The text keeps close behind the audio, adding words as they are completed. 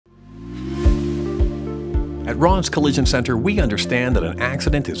At Ron's Collision Center, we understand that an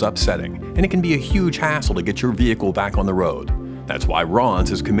accident is upsetting, and it can be a huge hassle to get your vehicle back on the road. That's why Ron's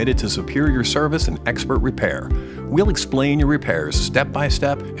is committed to superior service and expert repair. We'll explain your repairs step by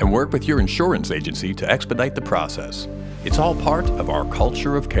step and work with your insurance agency to expedite the process. It's all part of our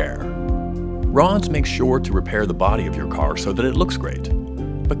culture of care. Ron's makes sure to repair the body of your car so that it looks great.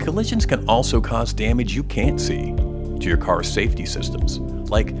 But collisions can also cause damage you can't see to your car's safety systems,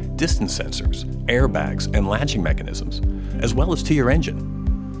 like distance sensors, airbags, and latching mechanisms, as well as to your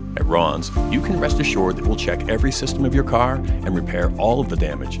engine. At Ron's, you can rest assured that we'll check every system of your car and repair all of the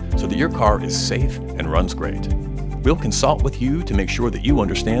damage so that your car is safe and runs great. We'll consult with you to make sure that you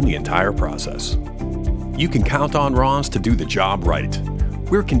understand the entire process. You can count on Ron's to do the job right.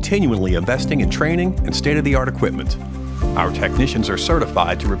 We're continually investing in training and state-of-the-art equipment. Our technicians are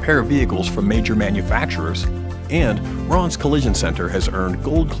certified to repair vehicles from major manufacturers, and Ron's Collision Center has earned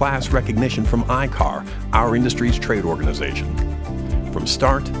gold-class recognition from ICAR, our industry's trade organization. From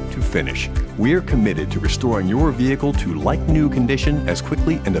start to finish, we're committed to restoring your vehicle to like-new condition as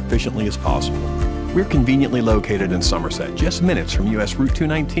quickly and efficiently as possible. We're conveniently located in Somerset, just minutes from US Route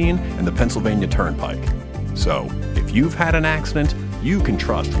 219 and the Pennsylvania Turnpike. So, if you've had an accident, you can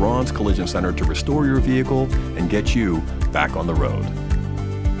trust Ron's Collision Center to restore your vehicle and get you back on the road.